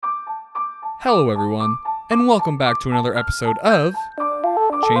Hello, everyone, and welcome back to another episode of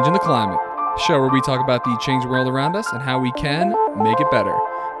Changing the Climate, a show where we talk about the changing world around us and how we can make it better.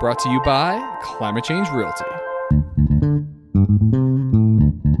 Brought to you by Climate Change Realty.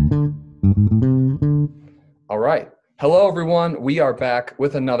 All right. Hello, everyone. We are back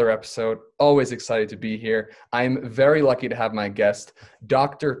with another episode. Always excited to be here. I'm very lucky to have my guest,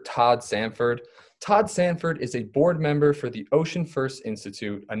 Dr. Todd Sanford. Todd Sanford is a board member for the Ocean First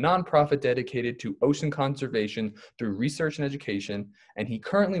Institute, a nonprofit dedicated to ocean conservation through research and education, and he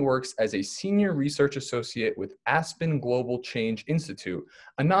currently works as a senior research associate with Aspen Global Change Institute,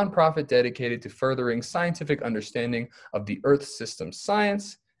 a nonprofit dedicated to furthering scientific understanding of the Earth system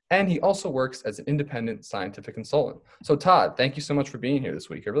science, and he also works as an independent scientific consultant. So Todd, thank you so much for being here this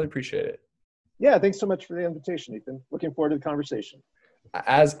week. I really appreciate it. Yeah, thanks so much for the invitation, Ethan. Looking forward to the conversation.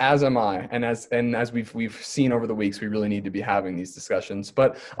 As am I, and as we've seen over the weeks, we really need to be having these discussions.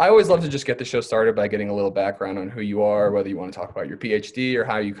 But I always love to just get the show started by getting a little background on who you are, whether you want to talk about your PhD or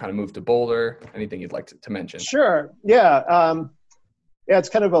how you kind of moved to Boulder, anything you'd like to mention. Sure. Yeah. It's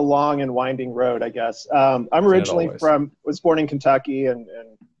kind of a long and winding road, I guess. I'm originally was born in Kentucky and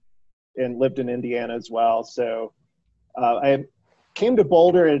lived in Indiana as well. So I came to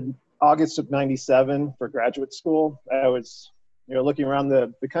Boulder in August of '97 for graduate school. I was looking around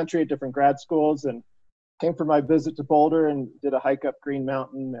the country at different grad schools and came for my visit to Boulder and did a hike up Green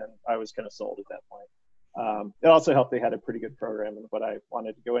Mountain, and I was kind of sold at that point. It also helped they had a pretty good program in what I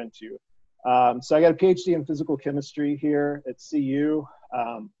wanted to go into. So I got a PhD in physical chemistry here at CU.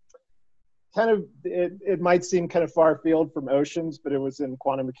 It might seem kind of far afield from oceans, but it was in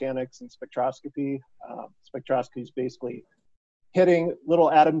quantum mechanics and spectroscopy. Spectroscopy is basically hitting little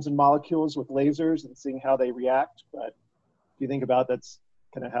atoms and molecules with lasers and seeing how they react. But if you think about it, that's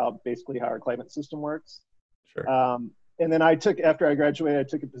kind of how our climate system works. Sure. And then after I graduated, I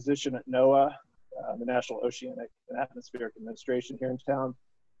took a position at NOAA, the National Oceanic and Atmospheric Administration here in town.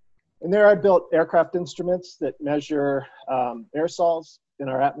 And there I built aircraft instruments that measure aerosols in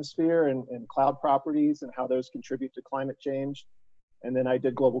our atmosphere and cloud properties and how those contribute to climate change. And then I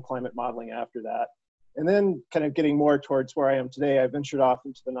did global climate modeling after that. And then kind of getting more towards where I am today, I ventured off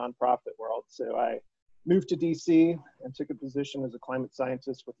into the nonprofit world. So I moved to DC and took a position as a climate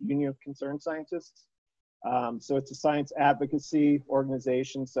scientist with the Union of Concerned Scientists. So it's a science advocacy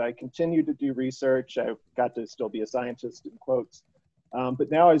organization. So I continue to do research. I got to still be a scientist in quotes.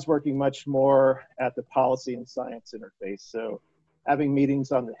 But now I was working much more at the policy and science interface. So having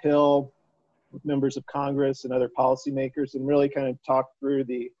meetings on the Hill with members of Congress and other policymakers and really kind of talk through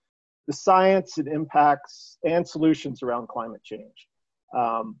the science and impacts and solutions around climate change.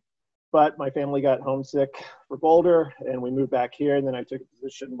 But my family got homesick for Boulder and we moved back here. And then I took a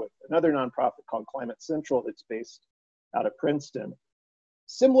position with another nonprofit called Climate Central that's based out of Princeton.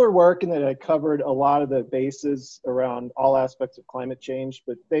 Similar work in that I covered a lot of the bases around all aspects of climate change,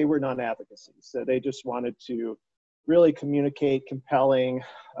 but they were non-advocacy. So they just wanted to really communicate compelling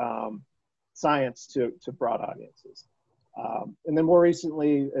science to broad audiences. And then more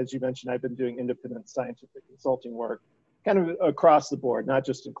recently, as you mentioned, I've been doing independent scientific consulting work kind of across the board, not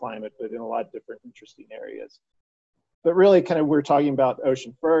just in climate, but in a lot of different interesting areas. But really kind of we're talking about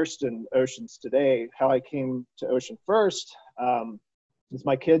Ocean First and oceans today. How I came to Ocean First is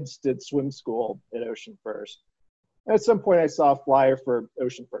my kids did swim school at Ocean First. And at some point I saw a flyer for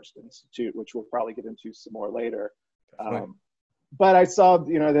Ocean First Institute, which we'll probably get into some more later. But I saw,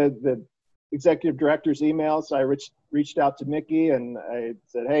 the executive director's email. So I reached out to Mickey and I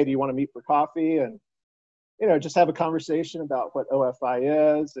said, hey, do you want to meet for coffee? And, just have a conversation about what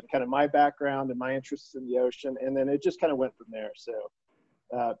OFI is and kind of my background and my interests in the ocean. And then it just kind of went from there.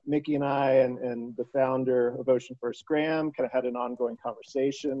 So Mickey and I and the founder of Ocean First, Graham, kind of had an ongoing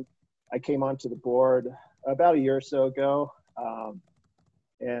conversation. I came onto the board about a year or so ago.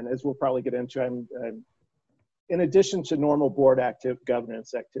 And as we'll probably get into, I'm in addition to normal board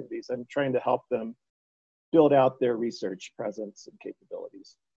governance activities, I'm trying to help them build out their research presence and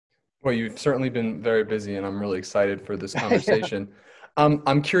capabilities. Well, you've certainly been very busy, and I'm really excited for this conversation. Yeah.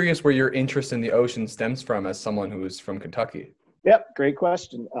 I'm curious where your interest in the ocean stems from as someone who is from Kentucky. Yep, great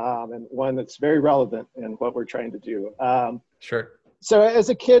question, and one that's very relevant in what we're trying to do. Sure. So as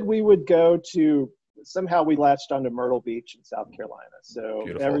a kid, we would somehow we latched onto Myrtle Beach in South Carolina. So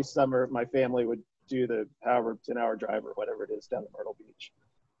Beautiful. Every summer, my family would do the 10-hour drive or whatever it is down to Myrtle Beach.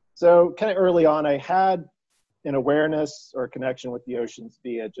 So kind of early on, I had an awareness or connection with the oceans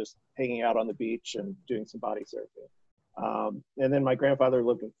via just hanging out on the beach and doing some body surfing. And then my grandfather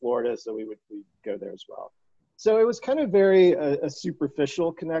lived in Florida, so we'd go there as well. So it was kind of a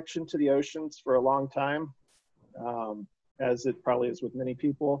superficial connection to the oceans for a long time, as it probably is with many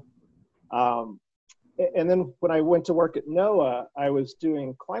people. Um, and then when I went to work at NOAA, I was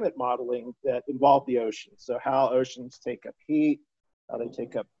doing climate modeling that involved the ocean. So how oceans take up heat, how they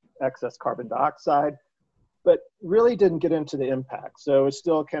take up excess carbon dioxide, but really didn't get into the impact. So it's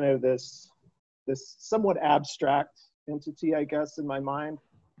still kind of this somewhat abstract entity, I guess, in my mind.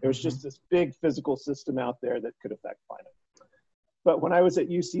 It was just this big physical system out there that could affect climate. But when I was at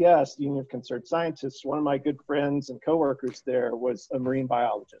UCS, the Union of Concerned Scientists, one of my good friends and coworkers there was a marine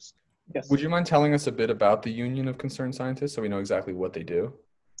biologist. Yes. Would you mind telling us a bit about the Union of Concerned Scientists so we know exactly what they do?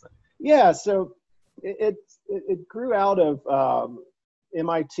 Yeah, so it grew out of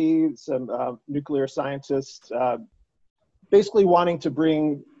MIT, some nuclear scientists, basically wanting to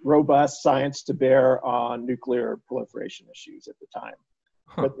bring robust science to bear on nuclear proliferation issues at the time.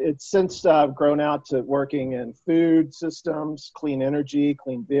 Huh. But it's since grown out to working in food systems, clean energy,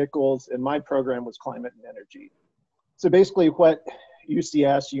 clean vehicles, and my program was climate and energy. So basically what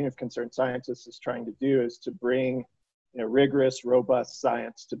UCS, Union of Concerned Scientists, is trying to do is to bring rigorous, robust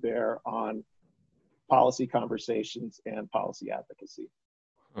science to bear on policy conversations and policy advocacy.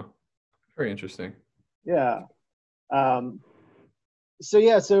 Huh. Very interesting. Yeah. So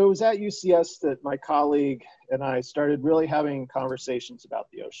it was at UCS that my colleague and I started really having conversations about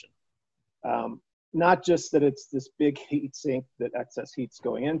the ocean. Not just that it's this big heat sink that excess heat's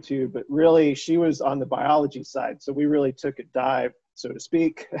going into, but really she was on the biology side. So we really took a dive, so to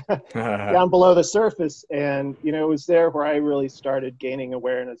speak, down below the surface. And, it was there where I really started gaining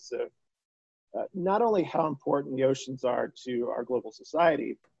awareness of not only how important the oceans are to our global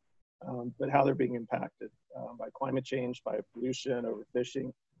society, but how they're being impacted by climate change, by pollution,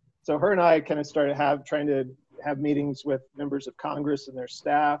 overfishing. So her and I kind of started trying to have meetings with members of Congress and their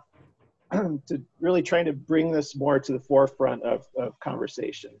staff to really trying to bring this more to the forefront of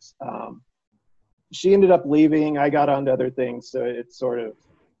conversations. She ended up leaving. I got onto other things, so it sort of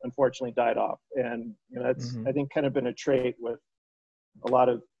unfortunately died off. And that's I think kind of been a trait with a lot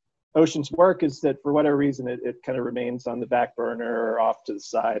of ocean's work, is that for whatever reason it kind of remains on the back burner or off to the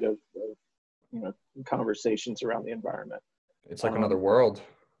side of conversations around the environment. It's like another world.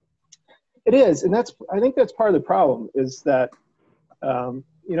 It is, and I think that's part of the problem, is that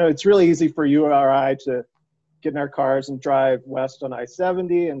it's really easy for you or I to get in our cars and drive west on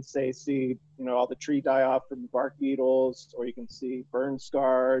I-70 and see all the tree die off from the bark beetles, or you can see burn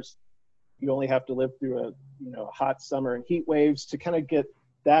scars. You only have to live through a hot summer and heat waves to kind of get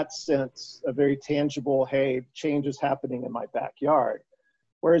that sense of very tangible, hey, change is happening in my backyard.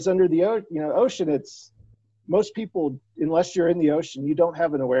 Whereas under the ocean, it's most people, unless you're in the ocean, you don't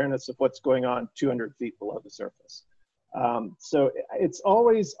have an awareness of what's going on 200 feet below the surface. So it's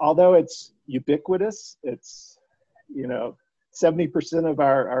always, although it's ubiquitous, it's 70% of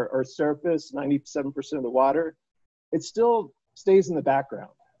our surface, 97% of the water, it still stays in the background.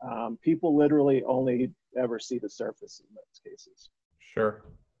 People literally only ever see the surface in most cases. Sure.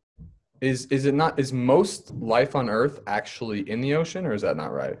 Is most life on Earth actually in the ocean, or is that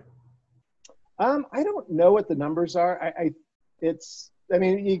not right? I don't know what the numbers are.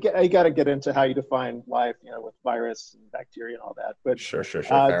 You got to get into how you define life, with virus and bacteria and all that. But sure.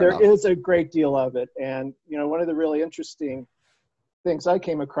 There is a great deal of it. And, one of the really interesting things I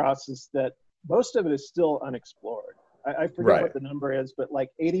came across is that most of it is still unexplored. I forget what the number is, but like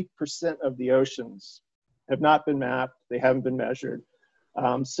 80% of the oceans have not been mapped. They haven't been measured.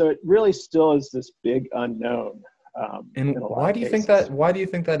 So it really still is this big unknown. And why do you think that? Why do you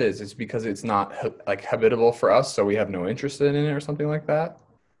think that is? It's because it's not habitable for us, so we have no interest in it, or something like that?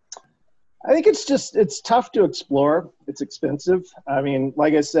 I think it's tough to explore. It's expensive. I mean,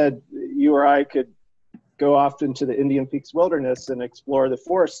 like I said, you or I could go off into the Indian Peaks wilderness and explore the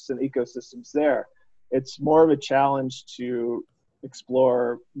forests and ecosystems there. It's more of a challenge to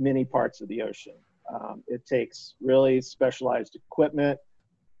explore many parts of the ocean. It takes really specialized equipment,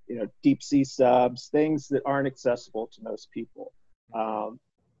 deep sea subs, things that aren't accessible to most people.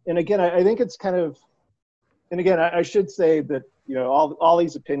 And again, I think it's kind of, and again, I should say that, all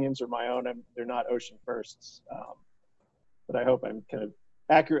these opinions are my own. They're not Ocean First's, but I hope I'm kind of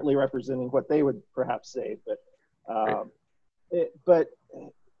accurately representing what they would perhaps say. But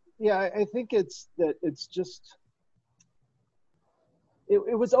I think it's just,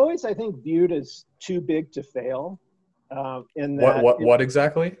 it was always, I think, viewed as too big to fail. In that what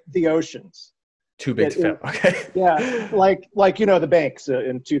exactly? The oceans. Too big to fail. Okay. Yeah, like the banks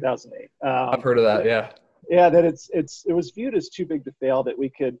in 2008. I've heard of that. Yeah. Yeah, that it was viewed as too big to fail, that we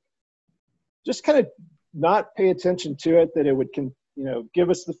could just kind of not pay attention to it, that it would give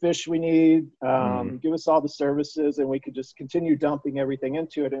us the fish we need, give us all the services, and we could just continue dumping everything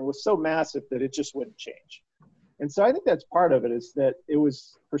into it. And it was so massive that it just wouldn't change. And so I think that's part of it, is that it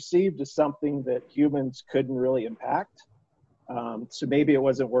was perceived as something that humans couldn't really impact. So maybe it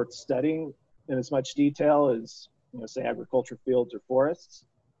wasn't worth studying in as much detail as, say agriculture fields or forests.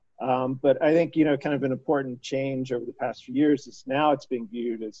 But I think, kind of an important change over the past few years is now it's being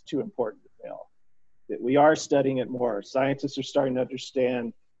viewed as too important to fail. That we are studying it more. Scientists are starting to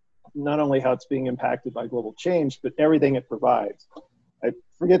understand not only how it's being impacted by global change, but everything it provides. I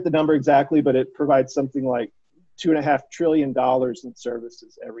forget the number exactly, but it provides something like $2.5 trillion in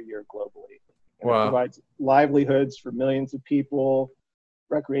services every year globally. Wow. It provides livelihoods for millions of people,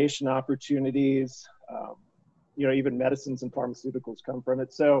 recreation opportunities, even medicines and pharmaceuticals come from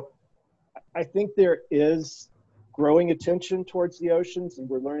it. So I think there is growing attention towards the oceans, and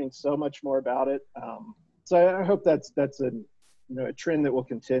we're learning so much more about it. So I hope that's a trend that will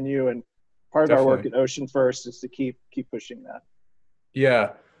continue. And part of our work at Ocean First is to keep pushing that.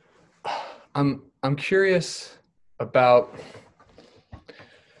 Yeah, I'm curious about.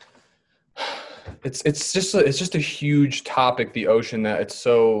 It's just a huge topic, the ocean, that it's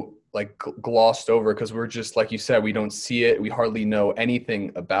so like glossed over because we're just, like you said, we don't see it. We hardly know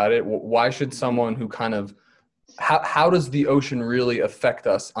anything about it. Why should someone who kind of, how does the ocean really affect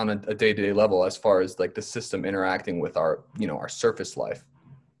us on a day-to-day level as far as like the system interacting with our surface life?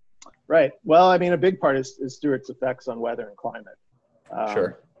 Right. Well, I mean, a big part is through its effects on weather and climate.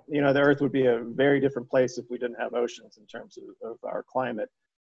 Sure. The Earth would be a very different place if we didn't have oceans in terms of our climate.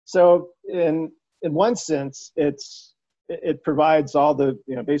 So in one sense, it provides all the,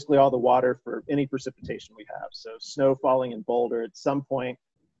 basically all the water for any precipitation we have. So snow falling in Boulder at some point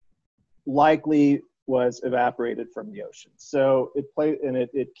likely was evaporated from the ocean. So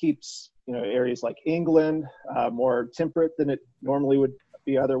it keeps, areas like England more temperate than it normally would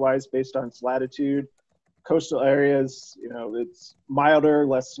be otherwise based on its latitude. Coastal areas, it's milder,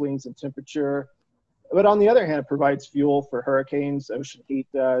 less swings in temperature. But on the other hand, it provides fuel for hurricanes, ocean heat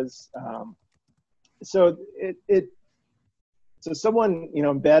does. So someone,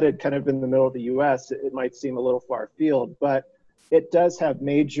 embedded kind of in the middle of the US, it might seem a little far afield, but it does have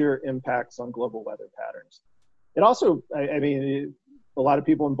major impacts on global weather patterns. It also, a lot of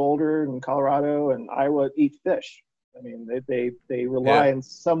people in Boulder and Colorado and Iowa eat fish. I mean, they rely in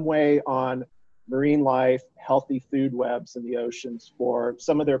some way on marine life, healthy food webs in the oceans for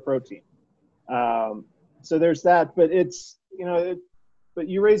some of their protein. So there's that, but but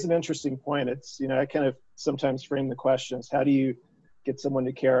you raise an interesting point. It's, I kind of sometimes frame the question as, how do you get someone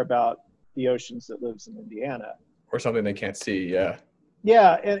to care about the oceans that lives in Indiana? Or something they can't see, yeah.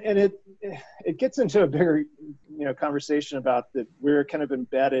 Yeah, and it gets into a bigger, conversation about that we're kind of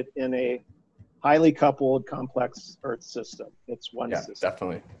embedded in a highly coupled, complex Earth system. It's one system. Yeah,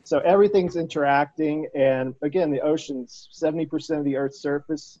 definitely. So everything's interacting, and again, the oceans, 70% of the Earth's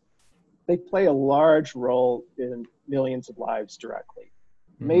surface, they play a large role in millions of lives directly.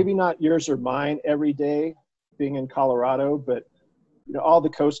 Mm-hmm. Maybe not yours or mine every day, being in Colorado, but all the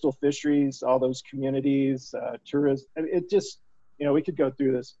coastal fisheries, all those communities, tourism. It just, we could go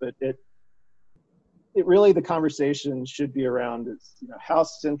through this, but it really, the conversation should be around is, how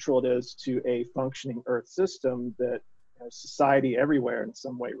central it is to a functioning Earth system that society everywhere in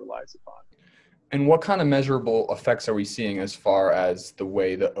some way relies upon. And what kind of measurable effects are we seeing as far as the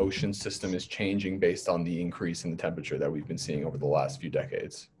way the ocean system is changing based on the increase in the temperature that we've been seeing over the last few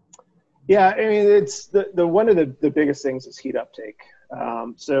decades? Yeah, I mean, it's the one of the biggest things is heat uptake.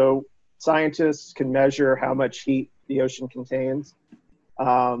 So scientists can measure how much heat the ocean contains.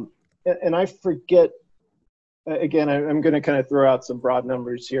 And I forget, again, I'm going to kind of throw out some broad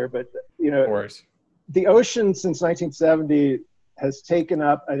numbers here, but, Of course. The ocean since 1970 has taken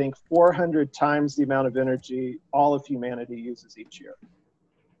up, I think, 400 times the amount of energy all of humanity uses each year.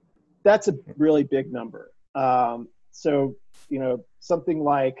 That's a really big number. So, something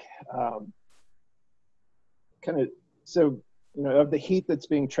like of the heat that's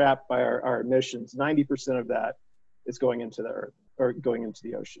being trapped by our emissions, 90% of that is going into the Earth or going into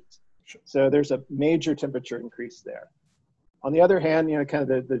the oceans. Sure. So there's a major temperature increase there. On the other hand, kind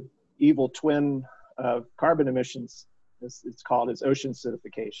of the evil twin of carbon emissions, it's called, is ocean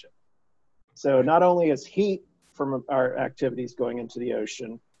acidification. So not only is heat from our activities going into the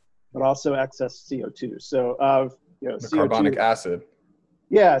ocean, but also excess CO2. So of the CO2, carbonic acid.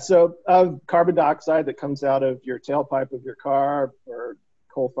 Yeah, so of carbon dioxide that comes out of your tailpipe of your car or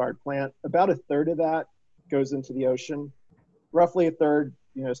coal-fired plant, about a third of that goes into the ocean. Roughly a third,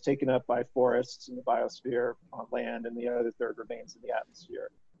 is taken up by forests in the biosphere on land, and the other third remains in the atmosphere.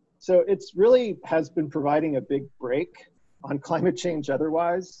 So it's really has been providing a big break on climate change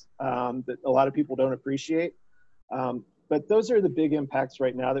otherwise that a lot of people don't appreciate. But those are the big impacts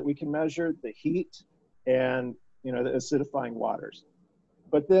right now that we can measure: the heat and the acidifying waters.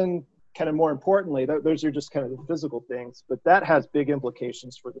 But then kind of more importantly, those are just kind of the physical things, but that has big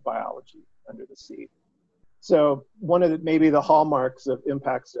implications for the biology under the sea. So one of maybe the hallmarks of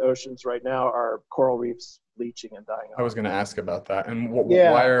impacts to oceans right now are coral reefs bleaching and dying off. I was going to ask about that. And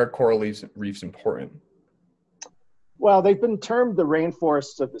why are coral reefs important? Well, they've been termed the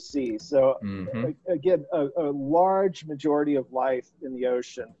rainforests of the sea. So again, a large majority of life in the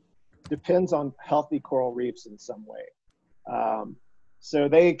ocean depends on healthy coral reefs in some way. So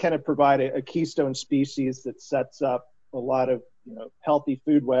they kind of provide a keystone species that sets up a lot of healthy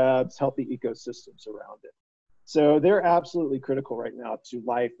food webs, healthy ecosystems around it. So they're absolutely critical right now to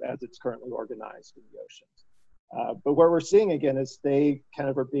life as it's currently organized in the oceans. But what we're seeing again is they kind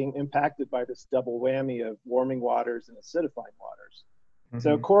of are being impacted by this double whammy of warming waters and acidifying waters.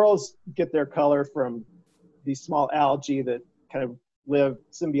 So corals get their color from these small algae that kind of live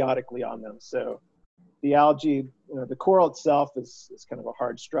symbiotically on them. So the algae, the coral itself is kind of a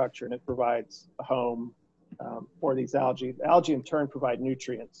hard structure, and it provides a home for these algae. The algae in turn provide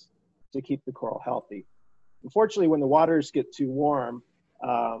nutrients to keep the coral healthy. Unfortunately, when the waters get too warm,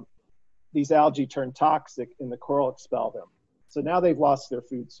 these algae turn toxic and the coral expel them. So now they've lost their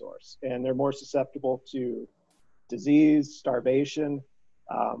food source and they're more susceptible to disease, starvation.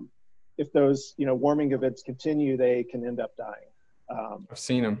 If those warming events continue, they can end up dying. I've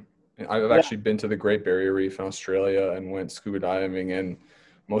seen them. I've actually been to the Great Barrier Reef in Australia and went scuba diving, and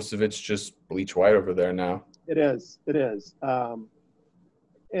most of it's just bleach white over there now. It is.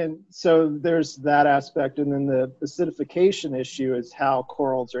 And so there's that aspect. And then the acidification issue is how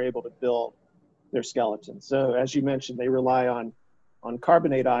corals are able to build their skeletons. So as you mentioned, they rely on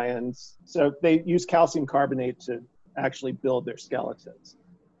carbonate ions. So they use calcium carbonate to actually build their skeletons.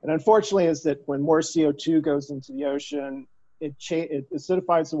 And unfortunately is that when more CO2 goes into the ocean, it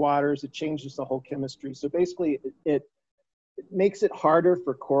acidifies the waters, it changes the whole chemistry. So basically it makes it harder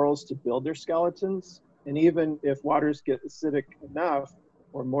for corals to build their skeletons. And even if waters get acidic enough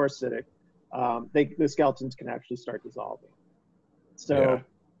or more acidic, the skeletons can actually start dissolving. So,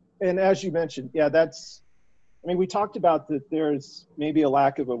 and as you mentioned, we talked about that there's maybe a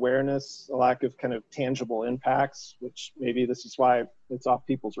lack of awareness, a lack of kind of tangible impacts, which maybe this is why it's off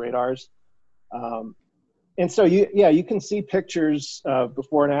people's radars. And so you can see pictures of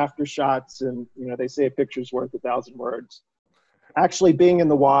before and after shots, and they say a picture's worth 1,000 words. Actually being in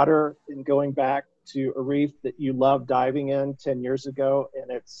the water and going back to a reef that you loved diving in 10 years ago and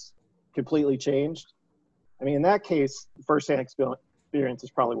it's completely changed. I mean, in that case, firsthand experience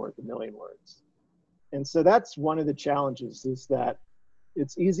is probably worth 1,000,000 words. And so that's one of the challenges, is that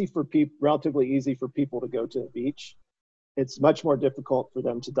it's relatively easy for people to go to the beach. It's much more difficult for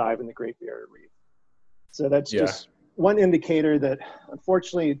them to dive in the Great Barrier Reef. So that's just one indicator that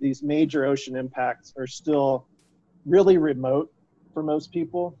unfortunately these major ocean impacts are still really remote for most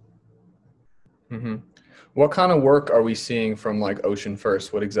people. What kind of work are we seeing from like Ocean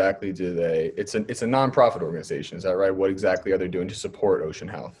First? What exactly do they? It's a nonprofit organization, is that right? What exactly are they doing to support ocean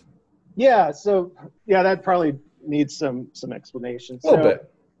health? So that probably needs some explanation. A little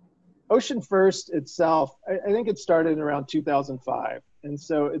bit. Ocean First itself, I think it started in around 2005, and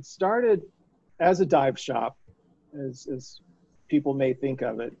so it started as a dive shop, as people may think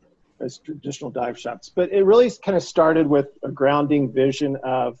of it as traditional dive shops, but it really kind of started with a grounding vision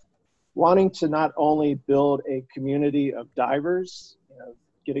of wanting to not only build a community of divers,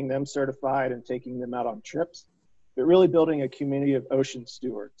 getting them certified and taking them out on trips, but really building a community of ocean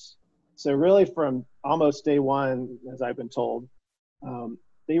stewards. So really from almost day one, as I've been told,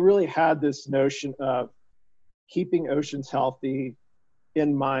 they really had this notion of keeping oceans healthy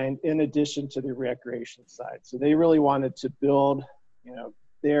in mind, in addition to the recreation side. So they really wanted to build,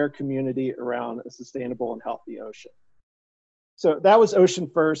 their community around a sustainable and healthy ocean. So that was Ocean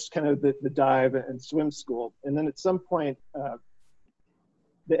First, kind of the dive and swim school. And then at some point,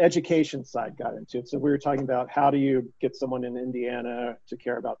 the education side got into it. So we were talking about how do you get someone in Indiana to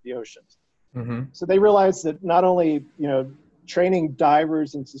care about the oceans. So they realized that not only, training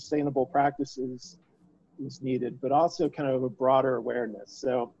divers in sustainable practices is needed, but also kind of a broader awareness.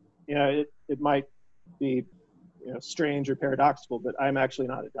 So, it might be, strange or paradoxical, but I'm actually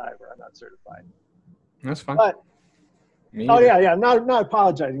not a diver. I'm not certified. That's fine. But not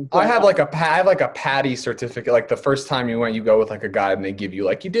apologizing. I have like a PADI certificate. Like the first time you went, you go with like a guide and they give you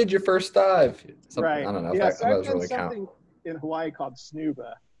like, you did your first dive. Right. I don't know. So if that I've does done really something count. in Hawaii called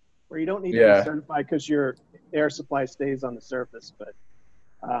SNUBA, where you don't need to be certified because your air supply stays on the surface. But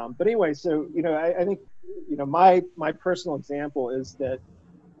anyway, so, I think, my personal example is that,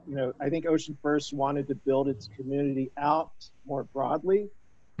 I think Ocean First wanted to build its community out more broadly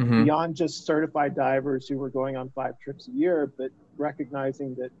Hmm. beyond just certified divers who were going on 5 trips a year, but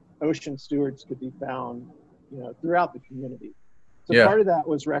recognizing that ocean stewards could be found, throughout the community. So Yeah. part of that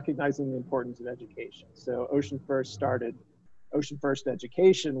was recognizing the importance of education. So Ocean First started Ocean First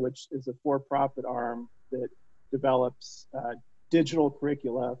Education, which is a for-profit arm that develops digital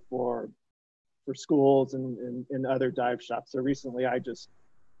curricula for schools and other dive shops. So recently I just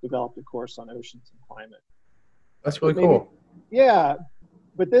developed a course on oceans and climate. That's But really maybe, cool. yeah,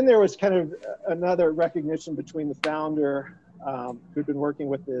 but then there was kind of another recognition between the founder, who'd been working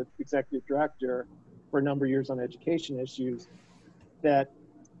with the executive director for a number of years on education issues, that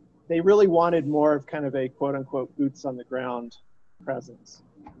they really wanted more of kind of a quote unquote boots on the ground presence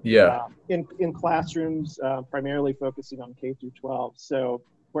Yeah. in classrooms, primarily focusing on K through 12. So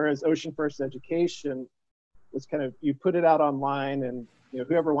whereas Ocean First Education was kind of, you put it out online and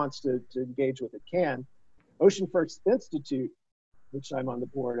whoever wants to engage with it can. Ocean First Institute, which I'm on the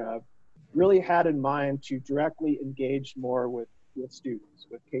board of, really had in mind to directly engage more with students,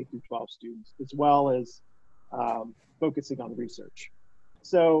 with K through 12 students, as well as focusing on research.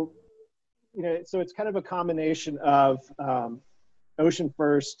 So, so it's kind of a combination of Ocean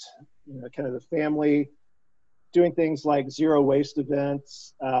First, kind of the family, doing things like zero waste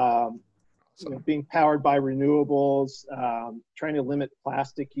events, being powered by renewables, trying to limit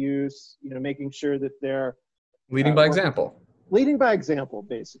plastic use, making sure that they're Leading by example. Leading by example,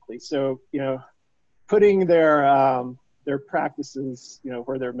 basically. So, putting their practices,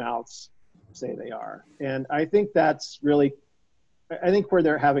 where their mouths say they are. And I think that's really, where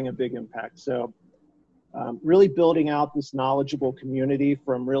they're having a big impact. So really building out this knowledgeable community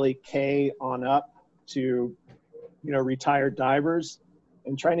from really K on up to, retired divers,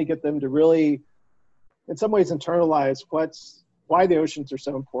 and trying to get them to really, in some ways, internalize why the oceans are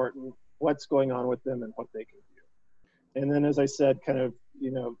so important, what's going on with them, and what they can do. And then, as I said, kind of,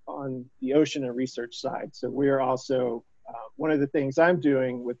 on the ocean and research side. So we're also, one of the things I'm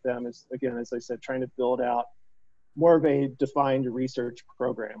doing with them is, again, as I said, trying to build out more of a defined research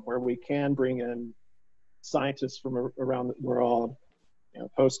program where we can bring in scientists from around the world,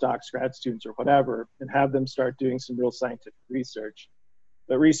 postdocs, grad students, or whatever, and have them start doing some real scientific research.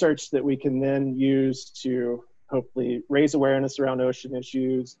 But research that we can then use to hopefully raise awareness around ocean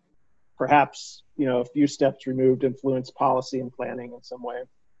issues, perhaps, a few steps removed, influence policy and planning in some way.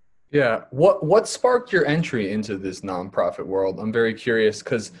 Yeah. What sparked your entry into this nonprofit world? I'm very curious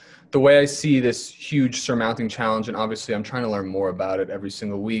because the way I see this huge surmounting challenge, and obviously I'm trying to learn more about it every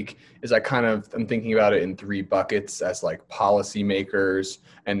single week, is I'm thinking about it in 3 buckets as like policymakers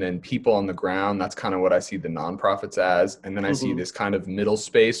and then people on the ground. That's kind of what I see the nonprofits as. And then I see this kind of middle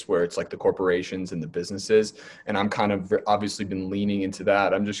space where it's like the corporations and the businesses. And I'm kind of obviously been leaning into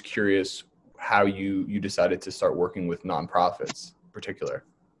that. I'm just curious how you decided to start working with nonprofits in particular.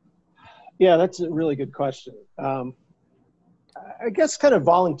 Yeah, that's a really good question. I guess kind of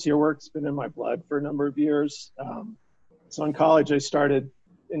volunteer work's been in my blood for a number of years. So in college, I started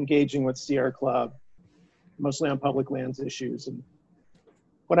engaging with Sierra Club, mostly on public lands issues. And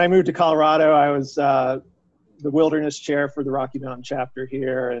when I moved to Colorado, I was the wilderness chair for the Rocky Mountain chapter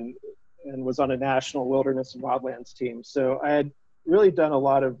here, and was on a national wilderness and wildlands team. So I had really done a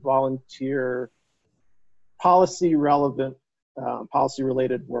lot of volunteer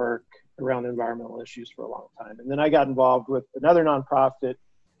policy-related work around environmental issues for a long time. And then I got involved with another nonprofit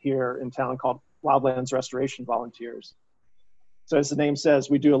here in town called Wildlands Restoration Volunteers. So as the name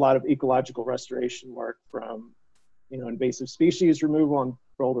says, we do a lot of ecological restoration work, from, invasive species removal on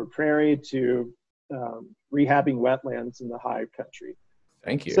Boulder Prairie to rehabbing wetlands in the high country.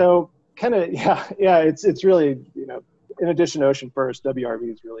 Thank you. So kind of, it's really, in addition to Ocean First,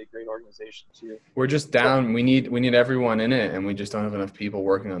 WRV is really a great organization too. We're just down. We need everyone in it, and we just don't have enough people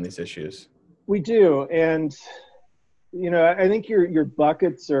working on these issues. We do, and I think your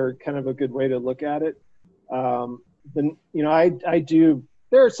buckets are kind of a good way to look at it. I do.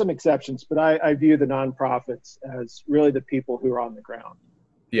 There are some exceptions, but I view the nonprofits as really the people who are on the ground.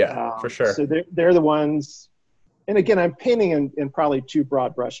 Yeah, for sure. So they're the ones. And again, I'm painting in probably too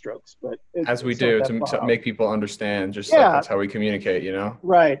broad brushstrokes, but as we do to make people understand, just yeah, like that's how we communicate,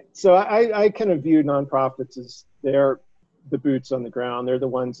 Right. So I kind of view nonprofits as they're the boots on the ground. They're the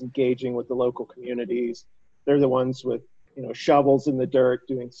ones engaging with the local communities. They're the ones with shovels in the dirt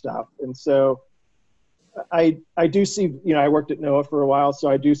doing stuff. And so I do see, I worked at NOAA for a while, so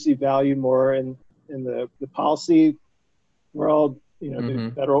I do see value more in the policy world,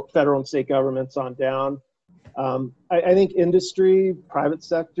 the federal and state governments on down. I think industry, private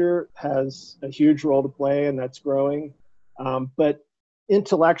sector has a huge role to play, and that's growing. But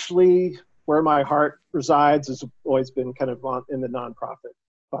intellectually, where my heart resides has always been kind of in the nonprofit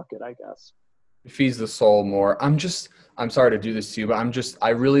bucket, I guess. It feeds the soul more. I'm sorry to do this to you, but I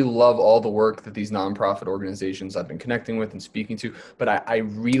really love all the work that these nonprofit organizations I've been connecting with and speaking to, but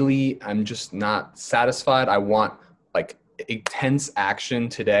I'm just not satisfied. I want like intense action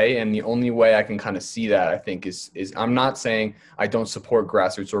today. And the only way I can kind of see that, I think, is I'm not saying I don't support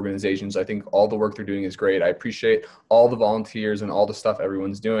grassroots organizations. I think all the work they're doing is great. I appreciate all the volunteers and all the stuff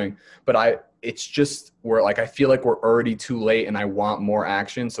everyone's doing, but it's just where like I feel like we're already too late and I want more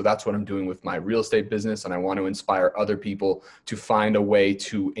action. So that's what I'm doing with my real estate business, and I want to inspire other people to find a way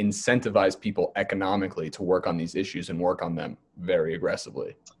to incentivize people economically to work on these issues and work on them very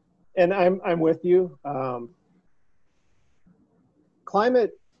aggressively. And I'm with you.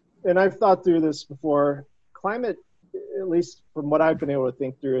 Climate, and I've thought through this before, climate, at least from what I've been able to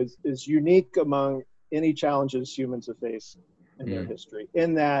think through, is unique among any challenges humans have faced in their history,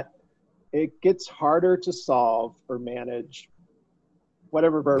 in that it gets harder to solve or manage,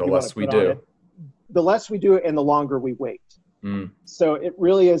 whatever verb you want to put on it. The less we do it and the longer we wait. So it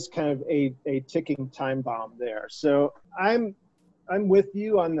really is kind of a ticking time bomb there. So I'm with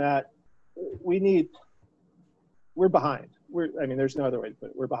you on that. We're behind. There's no other way to put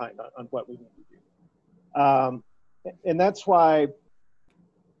it. We're behind on what we need to do. And that's why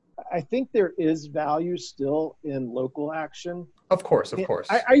I think there is value still in local action. Of course.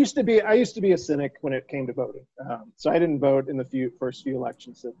 I used to be a cynic when it came to voting. So I didn't vote in the first few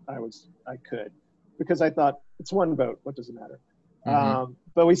elections that I could, because I thought it's one vote. What does it matter?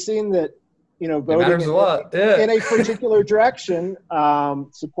 But we've seen that, voting matters a lot. In a particular direction,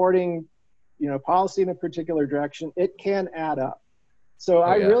 supporting, policy in a particular direction, it can add up. So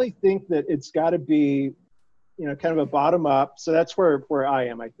I really think that it's got to be, kind of a bottom up. So that's where I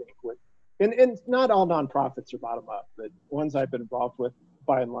am, I think, with. And not all nonprofits are bottom up, but ones I've been involved with,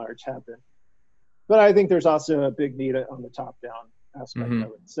 by and large, have been. But I think there's also a big need on the top down aspect of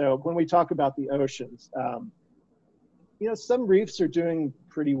it. So when we talk about the oceans, some reefs are doing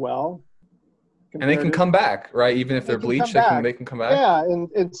pretty well. And they can come back, right? Even if they're bleached, they can come back. Yeah,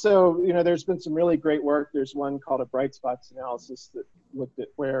 and so, there's been some really great work. There's one called a bright spots analysis that looked at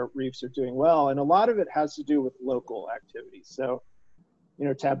where reefs are doing well. And a lot of it has to do with local activities. So,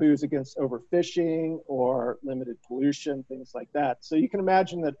 taboos against overfishing or limited pollution, things like that. So you can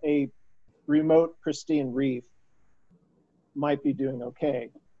imagine that a remote, pristine reef might be doing okay.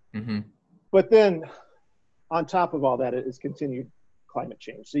 But then on top of all that is continued climate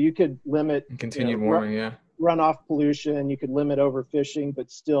change. So you could limit continued warming, runoff pollution, you could limit overfishing, but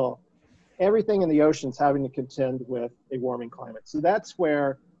still everything in the ocean's having to contend with a warming climate. So that's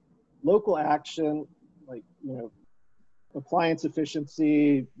where local action, like, appliance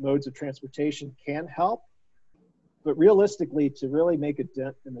efficiency, modes of transportation can help. But realistically, to really make a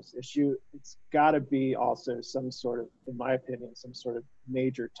dent in this issue, it's got to be also some sort of, in my opinion, some sort of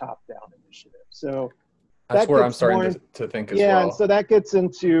major top-down initiative. So that's where I'm starting to think as well. Yeah, and so that gets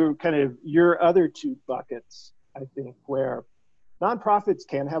into kind of your other two buckets, I think, where nonprofits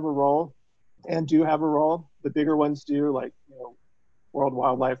can have a role and do have a role. The bigger ones do, like, World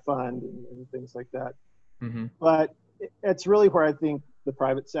Wildlife Fund and things like that. But it's really where I think the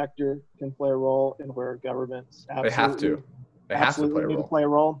private sector can play a role, and where governments absolutely need to play a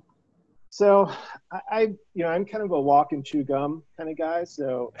role. So I'm kind of a walk and chew gum kind of guy.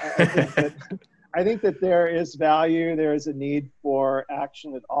 So I think that there is value. There is a need for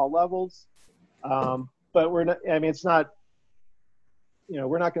action at all levels. But we're not, it's not,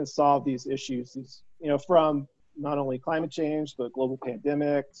 we're not going to solve these issues, from not only climate change, but global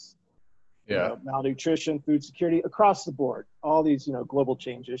pandemics, malnutrition, food security, across the board, all these, global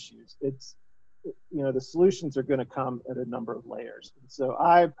change issues. It's, the solutions are going to come at a number of layers. And so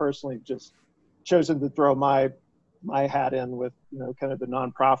I personally just chosen to throw my hat in with, kind of the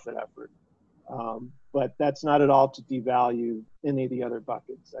nonprofit effort. But that's not at all to devalue any of the other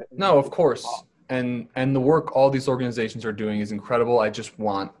buckets. No, of course. And the work all these organizations are doing is incredible. I just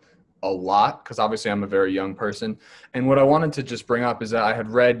want a lot, because obviously I'm a very young person. And what I wanted to just bring up is that I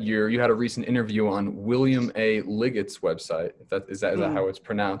had read you had a recent interview on William A. Liggett's website. Is that how it's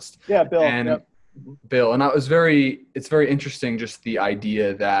pronounced? Yeah, Bill. And Bill, and it's very interesting, just the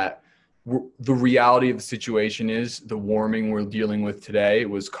idea that the reality of the situation is the warming we're dealing with today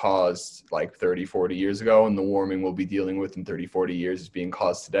was caused like 30, 40 years ago, and the warming we'll be dealing with in 30, 40 years is being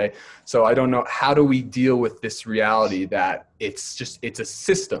caused today. So I don't know, how do we deal with this reality that it's a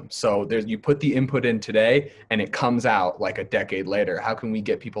system? So you put the input in today and it comes out like a decade later. How can we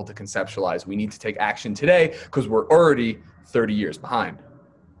get people to conceptualize we need to take action today because we're already 30 years behind?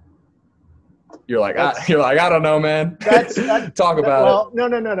 You're like, I don't know, man. Talk about it. No.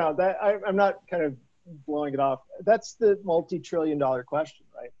 I'm not kind of blowing it off. That's the multi-trillion-dollar question,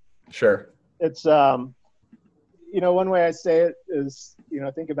 right? Sure. It's one way I say it is,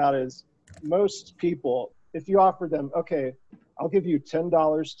 think about it is most people, if you offer them, okay, I'll give you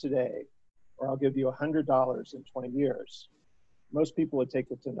 $10 today, or I'll give you $100 in 20 years, most people would take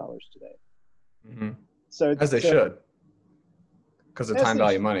the $10 today. Mm-hmm. So as they should, because of time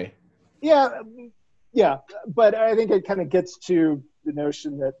value money. Yeah, but I think it kind of gets to the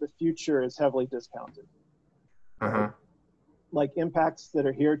notion that the future is heavily discounted. Like impacts that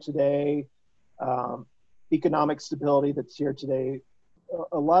are here today, economic stability that's here today.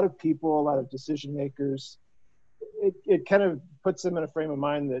 A lot of people, a lot of decision makers, it kind of puts them in a frame of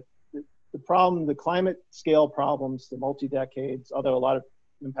mind that the climate scale problems, the multi-decades, although a lot of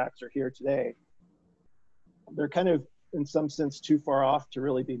impacts are here today, they're kind of, in some sense, too far off to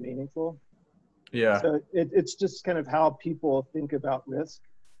really be meaningful. Yeah. So it's just kind of how people think about risk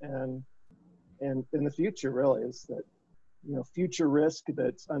and in the future really is that, future risk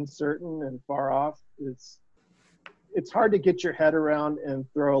that's uncertain and far off it's hard to get your head around and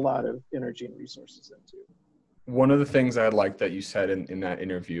throw a lot of energy and resources into. One of the things I like that you said in that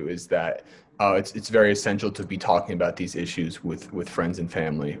interview is that it's very essential to be talking about these issues with friends and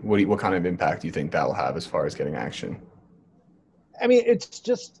family. What kind of impact do you think that will have as far as getting action? I mean, it's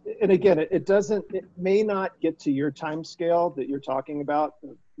just, and again, it may not get to your time scale that you're talking about,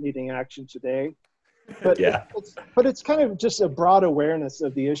 needing action today, but yeah. It's kind of just a broad awareness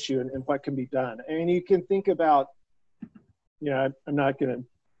of the issue and what can be done. I mean, you can think about, I'm not going to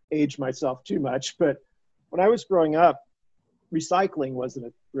age myself too much, but when I was growing up, recycling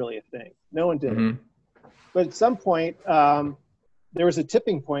wasn't really a thing. No one did it. But at some point, there was a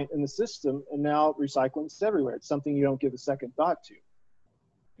tipping point in the system, and now recycling is everywhere. It's something you don't give a second thought to.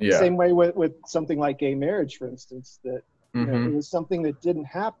 Yeah. Same way with something like gay marriage, for instance, that it was something that didn't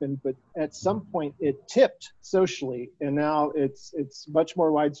happen, but at some point it tipped socially, and now it's much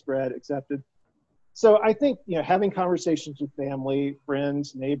more widespread, accepted. So I think, having conversations with family,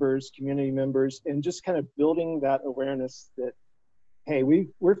 friends, neighbors, community members, and just kind of building that awareness that, hey,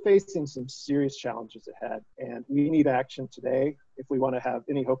 we're facing some serious challenges ahead, and we need action today if we want to have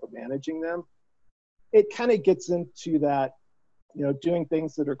any hope of managing them. It kind of gets into that, doing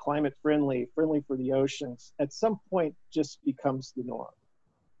things that are climate friendly for the oceans, at some point just becomes the norm.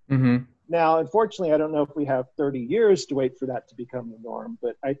 Mm-hmm. Now, unfortunately, I don't know if we have 30 years to wait for that to become the norm,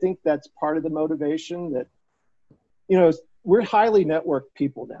 but I think that's part of the motivation that, we're highly networked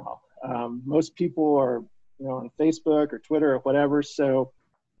people now. Most people are, on Facebook or Twitter or whatever. So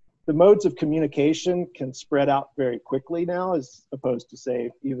the modes of communication can spread out very quickly now, as opposed to,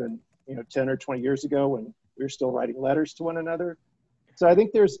 say, even, 10 or 20 years ago when we were still writing letters to one another. So I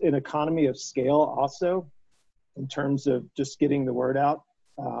think there's an economy of scale also in terms of just getting the word out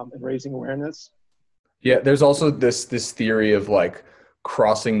and raising awareness. Yeah, there's also this theory of like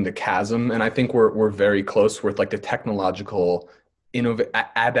crossing the chasm, and I think we're very close with like the technological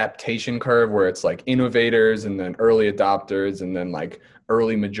adaptation curve, where it's like innovators and then early adopters and then like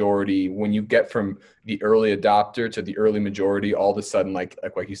early majority. When you get from the early adopter to the early majority, all of a sudden, like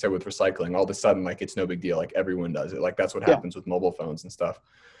you said with recycling, all of a sudden, like it's no big deal. Like everyone does it. Like that's what happens with mobile phones and stuff.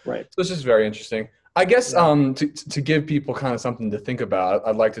 Right. So it's just very interesting. I guess to give people kind of something to think about,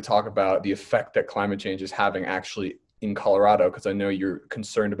 I'd like to talk about the effect that climate change is having actually in Colorado, because I know you're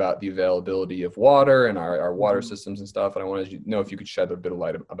concerned about the availability of water and our water systems and stuff. And I wanted to know if you could shed a bit of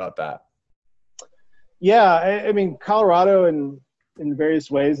light about that. Yeah, I mean, Colorado in various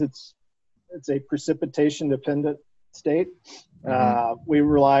ways, it's a precipitation dependent state. We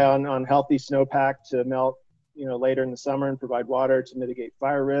rely on healthy snowpack to melt, later in the summer and provide water to mitigate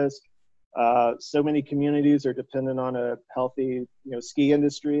fire risk. So many communities are dependent on a healthy, ski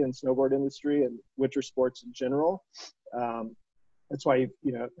industry and snowboard industry and winter sports in general. That's why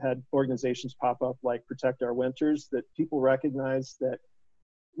you've, had organizations pop up like Protect Our Winters, that people recognize that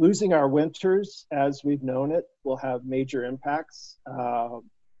losing our winters as we've known it will have major impacts,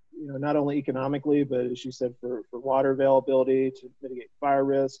 not only economically, but as you said, for water availability, to mitigate fire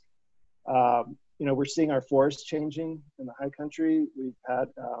risk. We're seeing our forests changing in the high country. We've had,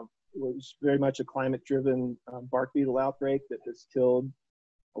 it was very much a climate-driven bark beetle outbreak that has killed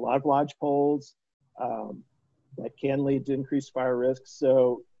a lot of lodgepoles that can lead to increased fire risk.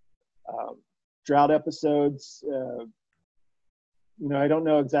 So drought episodes, I don't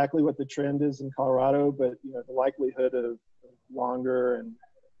know exactly what the trend is in Colorado, but the likelihood of longer and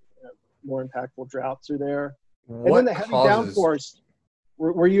more impactful droughts are there. And then the heavy downpours.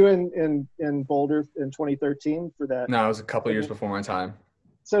 Were you in Boulder in 2013 for that? No, it was a couple of years before my time.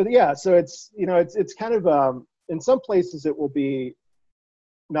 So yeah, so it's it's kind of in some places it will be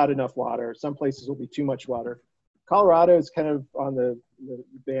not enough water. Some places will be too much water. Colorado is kind of on the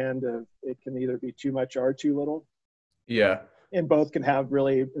band of it can either be too much or too little. Yeah. And both can have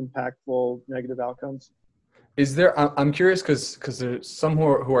really impactful negative outcomes. Is there, I'm curious because there's some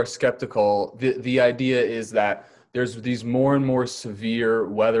who are skeptical. The idea is that there's these more and more severe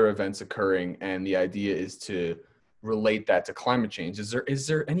weather events occurring, and the idea is to relate that to climate change. Is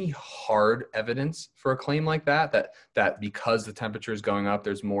there any hard evidence for a claim like that because the temperature is going up,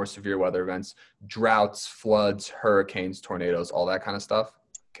 there's more severe weather events, droughts, floods, hurricanes, tornadoes, all that kind of stuff?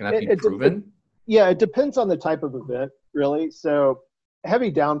 Can that be proven? Yeah, it depends on the type of event, really. So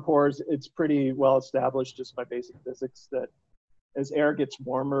heavy downpours, it's pretty well established just by basic physics that as air gets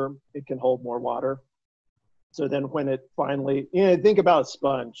warmer, it can hold more water. So then when it finally, think about a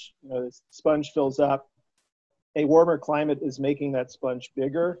sponge. The sponge fills up. A warmer climate is making that sponge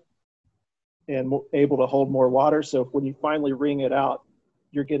bigger and able to hold more water. So when you finally wring it out,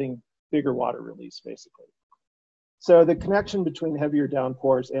 you're getting bigger water release, basically. So the connection between heavier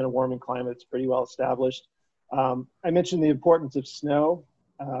downpours and a warming climate is pretty well established. I mentioned the importance of snow.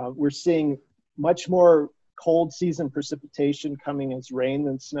 We're seeing much more cold season precipitation coming as rain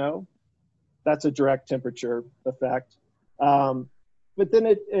than snow. That's a direct temperature effect. But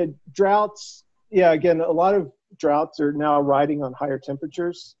then droughts, again, a lot of droughts are now riding on higher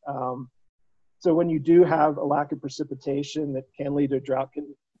temperatures. So when you do have a lack of precipitation that can lead to a drought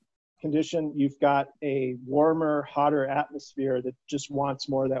condition, you've got a warmer, hotter atmosphere that just wants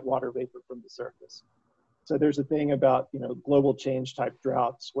more of that water vapor from the surface. So there's a thing about, global change type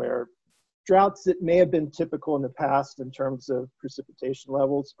droughts where droughts that may have been typical in the past in terms of precipitation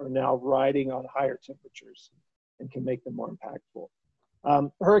levels are now riding on higher temperatures and can make them more impactful.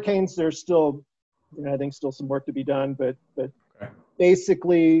 Hurricanes, there's still, I think still some work to be done, but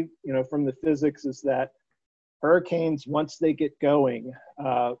basically, from the physics is that hurricanes, once they get going,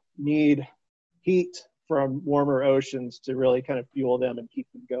 need heat from warmer oceans to really kind of fuel them and keep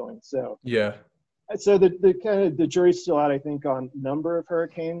them going. So the jury's still out, I think, on number of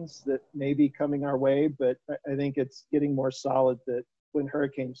hurricanes that may be coming our way, but I think it's getting more solid that when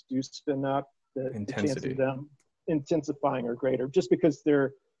hurricanes do spin up, the chances of them intensifying are greater, just because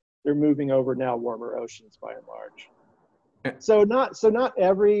they're moving over now warmer oceans by and large. So not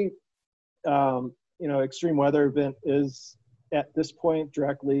every extreme weather event is at this point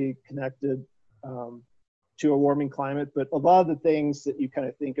directly connected to a warming climate, but a lot of the things that you kind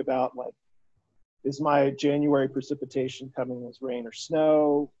of think about, like, is my January precipitation coming as rain or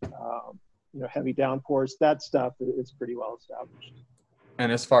snow, heavy downpours, that stuff is pretty well established.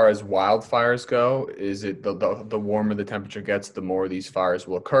 And as far as wildfires go, is it the warmer the temperature gets, the more these fires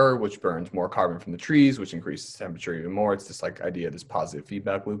will occur, which burns more carbon from the trees, which increases the temperature even more? It's this idea, this positive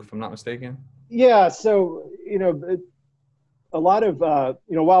feedback loop, if I'm not mistaken. Yeah. So, a lot of,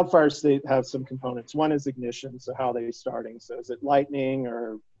 wildfires, they have some components. One is ignition. So how are they starting? So is it lightning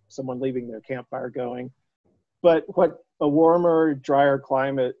or someone leaving their campfire going? But what a warmer, drier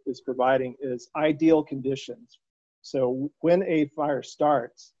climate is providing is ideal conditions. So when a fire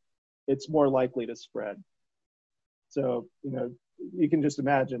starts, it's more likely to spread. So, you can just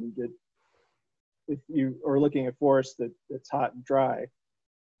imagine that if you are looking at a forest that's hot and dry,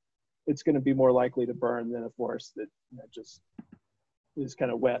 it's going to be more likely to burn than a forest that just is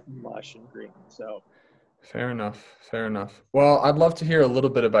kind of wet and lush and green. So Fair enough. Well, I'd love to hear a little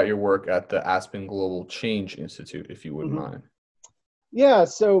bit about your work at the Aspen Global Change Institute, if you wouldn't mind. Yeah,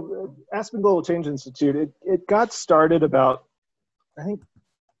 so Aspen Global Change Institute, it got started about, I think,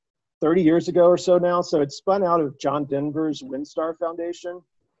 30 years ago or so now. So it spun out of John Denver's WinStar Foundation.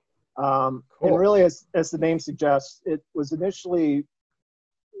 Cool. And really, as the name suggests, it was initially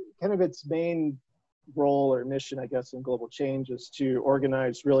kind of its main role or mission, I guess, in global change is to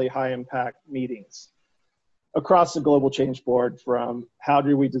organize really high impact meetings across the Global Change Board, from how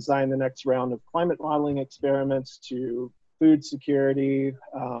do we design the next round of climate modeling experiments to food security.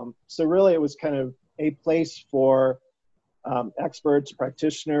 So really it was kind of a place for experts,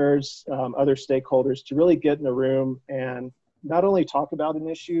 practitioners, other stakeholders to really get in a room and not only talk about an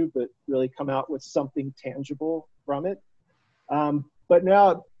issue, but really come out with something tangible from it. But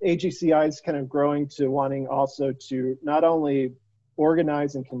now AGCI is kind of growing to wanting also to not only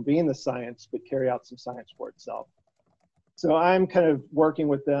organize and convene the science, but carry out some science for itself. So I'm kind of working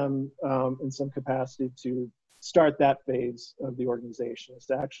with them in some capacity to start that phase of the organization, is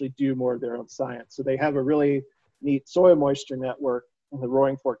to actually do more of their own science. So they have a really neat soil moisture network in the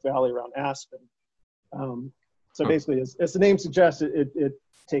Roaring Fork Valley around Aspen. So basically, as the name suggests, it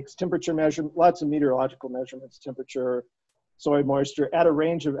takes temperature measurement, lots of meteorological measurements, temperature, soil moisture at a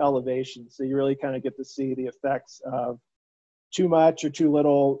range of elevations. So you really kind of get to see the effects of too much or too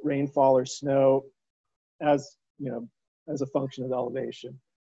little rainfall or snow as, as a function of elevation.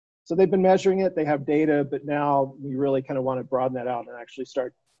 So they've been measuring it, they have data, but now we really kind of want to broaden that out and actually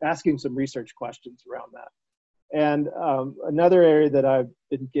start asking some research questions around that. And another area that I've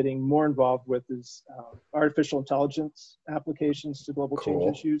been getting more involved with is artificial intelligence applications to global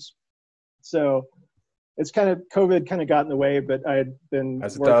change issues. So it's COVID kind of got in the way, but I had been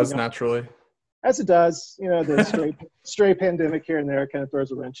as it does naturally. As it does, the stray pandemic here and there kind of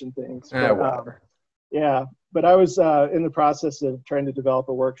throws a wrench in things. But, Whatever. Yeah, but I was in the process of trying to develop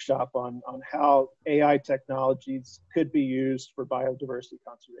a workshop on how AI technologies could be used for biodiversity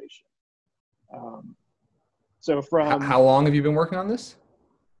conservation. So from how long have you been working on this?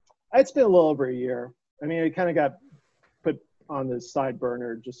 It's been a little over a year. I mean, it kind of got put on the side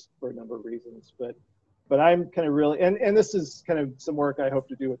burner just for a number of reasons, but I'm kind of really, and this is kind of some work I hope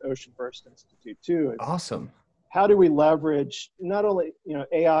to do with Ocean First Institute too. Awesome. How do we leverage not only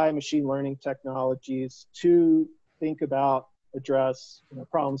AI, machine learning technologies to think about, address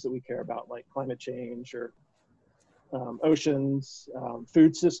problems that we care about, like climate change or oceans,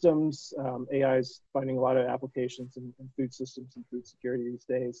 food systems. AI is finding a lot of applications in food systems and food security these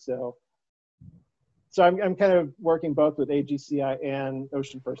days. So I'm kind of working both with AGCI and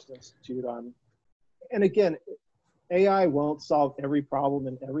Ocean First Institute on, and again, AI won't solve every problem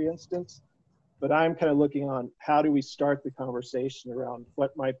in every instance, but I'm kind of looking on how do we start the conversation around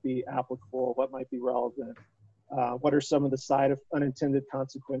what might be applicable, what might be relevant, what are some of the unintended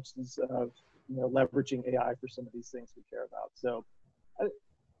consequences of leveraging AI for some of these things we care about.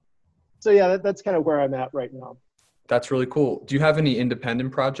 So yeah, that's kind of where I'm at right now. That's really cool. Do you have any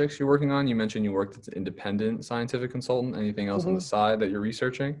independent projects you're working on? You mentioned you worked as an independent scientific consultant. Anything else on the side that you're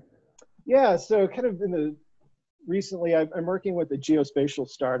researching? Yeah, so kind of recently I'm working with a geospatial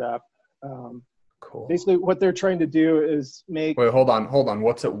startup. Cool. Basically what they're trying to do is make... Wait, hold on.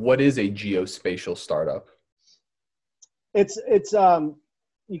 What is a geospatial startup? It's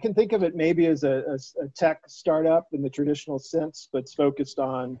you can think of it maybe as a tech startup in the traditional sense, but it's focused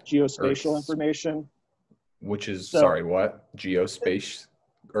on geospatial information. Which is, sorry, what? Geospace?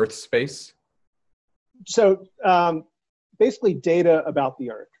 Earth space? So basically data about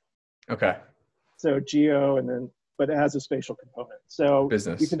the Earth. Okay. So geo, but it has a spatial component. So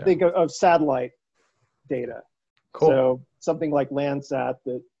business, you can think of satellite data. Cool. So something like Landsat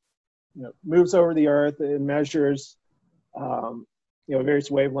that moves over the Earth and measures various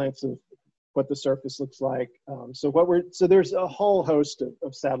wavelengths of what the surface looks like. So there's a whole host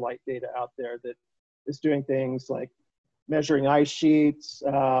of satellite data out there that is doing things like measuring ice sheets,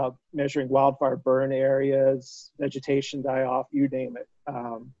 measuring wildfire burn areas, vegetation die off, you name it.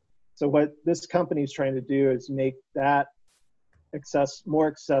 So what this company is trying to do is make that more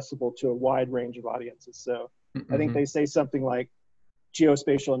accessible to a wide range of audiences. So I think they say something like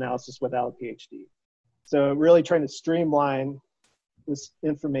geospatial analysis without a PhD. So really trying to streamline this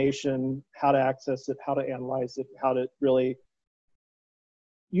information, how to access it, how to analyze it, how to really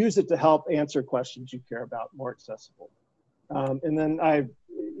use it to help answer questions you care about more accessible. And then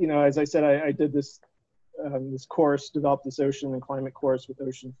as I said, I did this course, developed this ocean and climate course with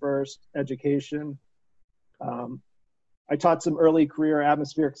Ocean First Education. I taught some early career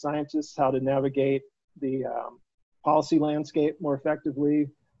atmospheric scientists how to navigate the policy landscape more effectively.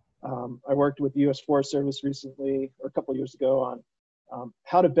 I worked with the U.S. Forest Service recently, or a couple of years ago, on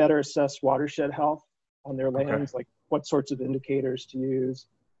how to better assess watershed health on their lands, like what sorts of indicators to use.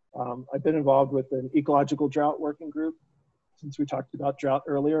 I've been involved with an ecological drought working group since we talked about drought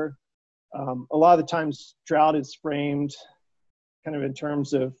earlier. A lot of the times drought is framed kind of in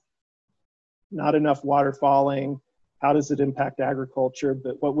terms of not enough water falling, how does it impact agriculture?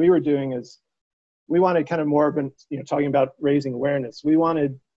 But what we were doing is we wanted kind of more of talking about raising awareness. We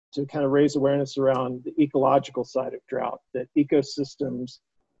wanted to kind of raise awareness around the ecological side of drought, that ecosystems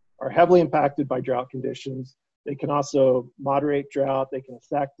are heavily impacted by drought conditions. They can also moderate drought, they can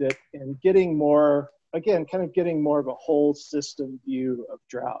affect it, and getting more of a whole system view of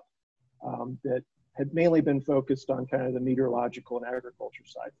drought that had mainly been focused on kind of the meteorological and agriculture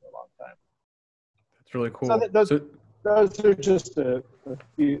side for a long time. That's really cool. So those are just a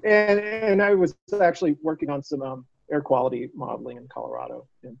few. And I was actually working on some air quality modeling in Colorado,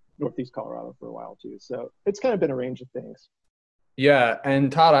 in Northeast Colorado for a while too. So it's kind of been a range of things. Yeah.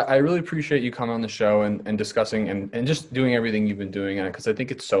 And Todd, I really appreciate you coming on the show and discussing and just doing everything you've been doing, because I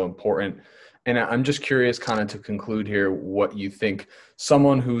think it's so important. And I'm just curious kind of to conclude here, what you think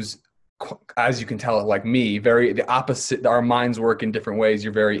someone who's, as you can tell, like me, very the opposite, our minds work in different ways.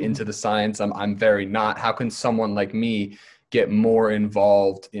 You're very into the science. I'm very not. How can someone like me get more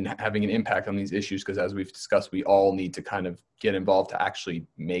involved in having an impact on these issues, because as we've discussed, we all need to kind of get involved to actually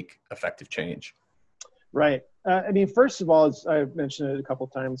make effective change. Right. I mean, first of all, as I've mentioned it a couple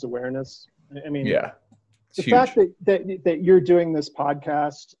of times, awareness. I mean, Yeah, the huge. fact that you're doing this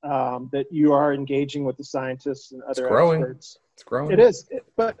podcast, that you are engaging with the scientists and other experts, it's growing. It is,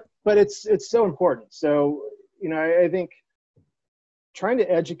 but it's so important. So, you know, I think trying to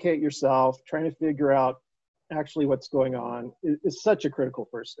educate yourself, trying to figure out actually what's going on is such a critical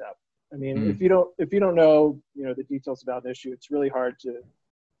first step. I mean, if you don't know, you know, the details about an issue, it's really hard to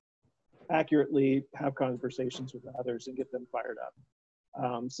accurately have conversations with others and get them fired up.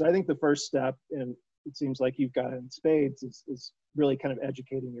 So I think the first step, and it seems like you've got it in spades, is really kind of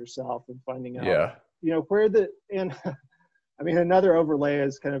educating yourself and finding out, you know, and I mean, another overlay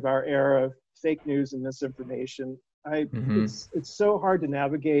is kind of our era of fake news and misinformation. It's so hard to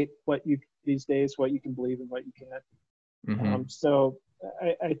navigate these days, what you can believe and what you can't. So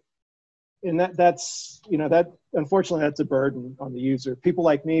that's, you know, that unfortunately that's a burden on the user. People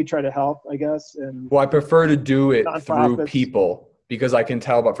like me try to help, I guess. And well, I prefer to do it through people, because I can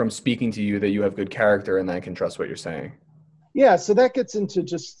tell from speaking to you that you have good character and I can trust what you're saying. Yeah. So that gets into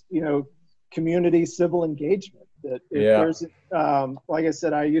just, you know, community civil engagement. That if there's, like I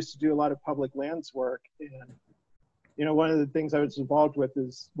said, I used to do a lot of public lands work, and you know, one of the things I was involved with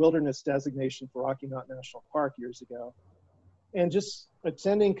is wilderness designation for Rocky Mountain National Park years ago. And just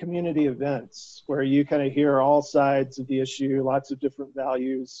attending community events where you kind of hear all sides of the issue, lots of different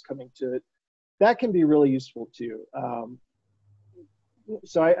values coming to it, that can be really useful too.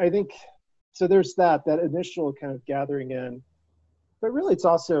 So I think, so there's that initial kind of gathering in, but really it's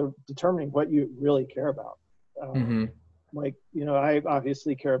also determining what you really care about. Like, you know, I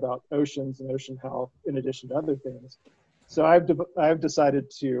obviously care about oceans and ocean health in addition to other things. So I've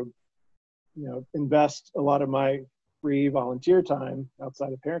decided to, you know, invest a lot of my free volunteer time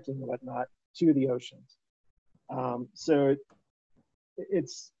outside of parenting and whatnot to the oceans. So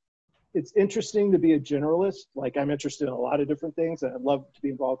it's interesting to be a generalist. Like, I'm interested in a lot of different things, and I'd love to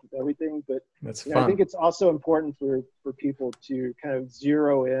be involved with everything. But that's fun. I think it's also important for people to kind of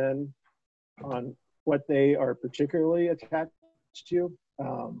zero in on what they are particularly attached to.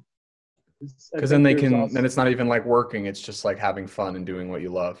 Because then then it's not even like working. It's just like having fun and doing what you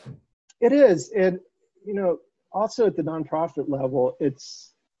love. It is. And, you know, also at the nonprofit level,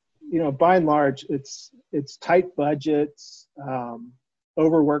 it's, you know, by and large, it's tight budgets,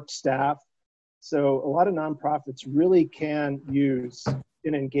 overworked staff. So a lot of nonprofits really can use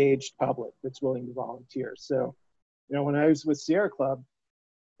an engaged public that's willing to volunteer. So, you know, when I was with Sierra Club,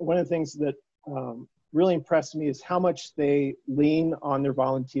 one of the things that really impressed me is how much they lean on their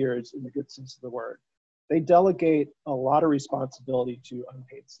volunteers in the good sense of the word. They delegate a lot of responsibility to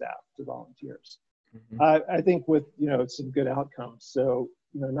unpaid staff, to volunteers. I think with, you know, some good outcomes. So,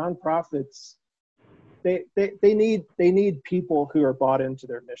 you know, nonprofits, they need people who are bought into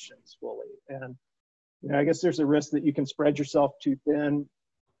their missions fully. And, you know, I guess there's a risk that you can spread yourself too thin.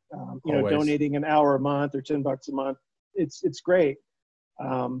 You know, donating an hour a month or $10 a month, it's great.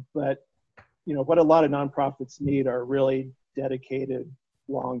 But, you know, what a lot of nonprofits need are really dedicated,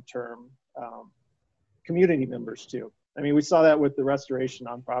 long-term community members too. I mean, we saw that with the restoration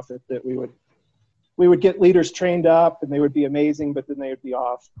nonprofit, that we would get leaders trained up and they would be amazing, but then they would be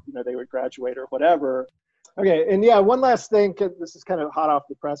off, you know, they would graduate or whatever. Okay, and yeah, one last thing, this is kind of hot off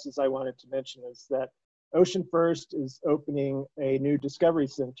the presses I wanted to mention, is that Ocean First is opening a new Discovery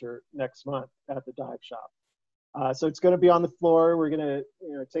Center next month at the dive shop. So it's going to be on the floor. We're going to,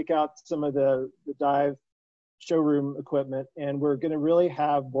 you know, take out some of the dive showroom equipment, and we're going to really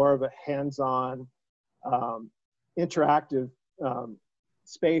have more of a hands-on, interactive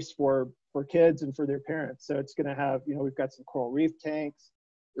space for kids and for their parents. So it's going to have, you know, we've got some coral reef tanks.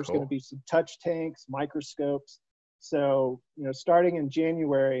 There's going to be some touch tanks, microscopes. So, you know, starting in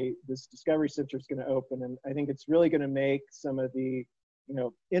January, this Discovery Center is going to open, and I think it's really going to make some of the, you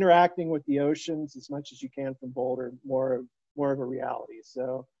know, interacting with the oceans as much as you can from Boulder more of a reality.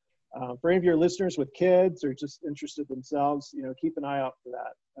 So for any of your listeners with kids or just interested themselves, you know, keep an eye out for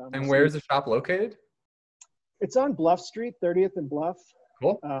that. And where is the shop located? It's on Bluff Street, 30th and Bluff.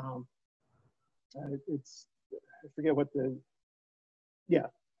 Cool. It's, I forget what yeah.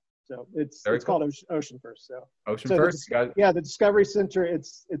 So it's cool. Called Ocean First. So Ocean First. The Discovery Center,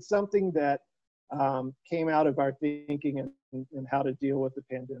 it's something that came out of our thinking and how to deal with the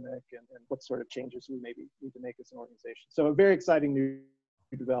pandemic and what sort of changes we maybe need to make as an organization. So a very exciting new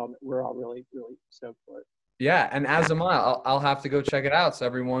development. We're all really, really stoked for it. Yeah, and as am I. I'll have to go check it out. So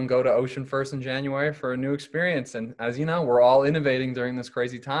everyone go to Ocean First in January for a new experience. And as you know, we're all innovating during this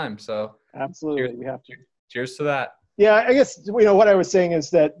crazy time. So absolutely, we have to. Cheers to that. Yeah, I guess what I was saying is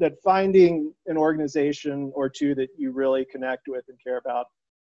that finding an organization or two that you really connect with and care about,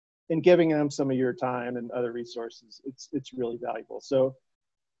 and giving them some of your time and other resources, it's really valuable. So,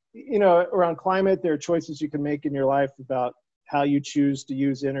 around climate, there are choices you can make in your life about how you choose to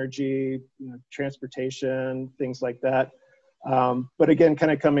use energy, transportation, things like that. But again,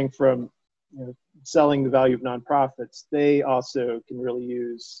 kind of coming from selling the value of nonprofits, they also can really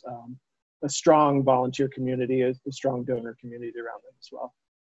use a strong volunteer community, a strong donor community around them as well.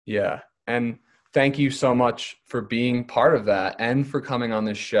 Yeah. And thank you so much for being part of that and for coming on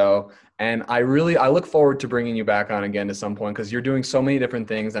this show. And I look forward to bringing you back on again at some point, because you're doing so many different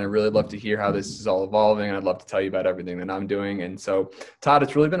things, and I really love to hear how this is all evolving. And I'd love to tell you about everything that I'm doing. And so, Todd,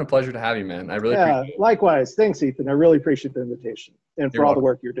 it's really been a pleasure to have you, man. I really appreciate it. Likewise. Thanks, Ethan. I really appreciate the invitation and for all the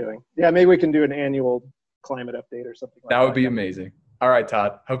work you're doing. Yeah, maybe we can do an annual climate update or something like that. That would be amazing. All right,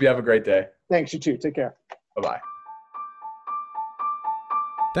 Todd. Hope you have a great day. Thanks, you too. Take care. Bye-bye.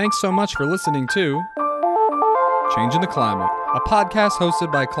 Thanks so much for listening to Changing the Climate, a podcast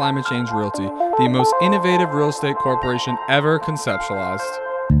hosted by Climate Change Realty, the most innovative real estate corporation ever conceptualized.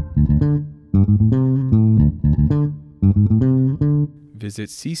 Visit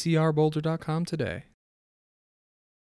ccrboulder.com today.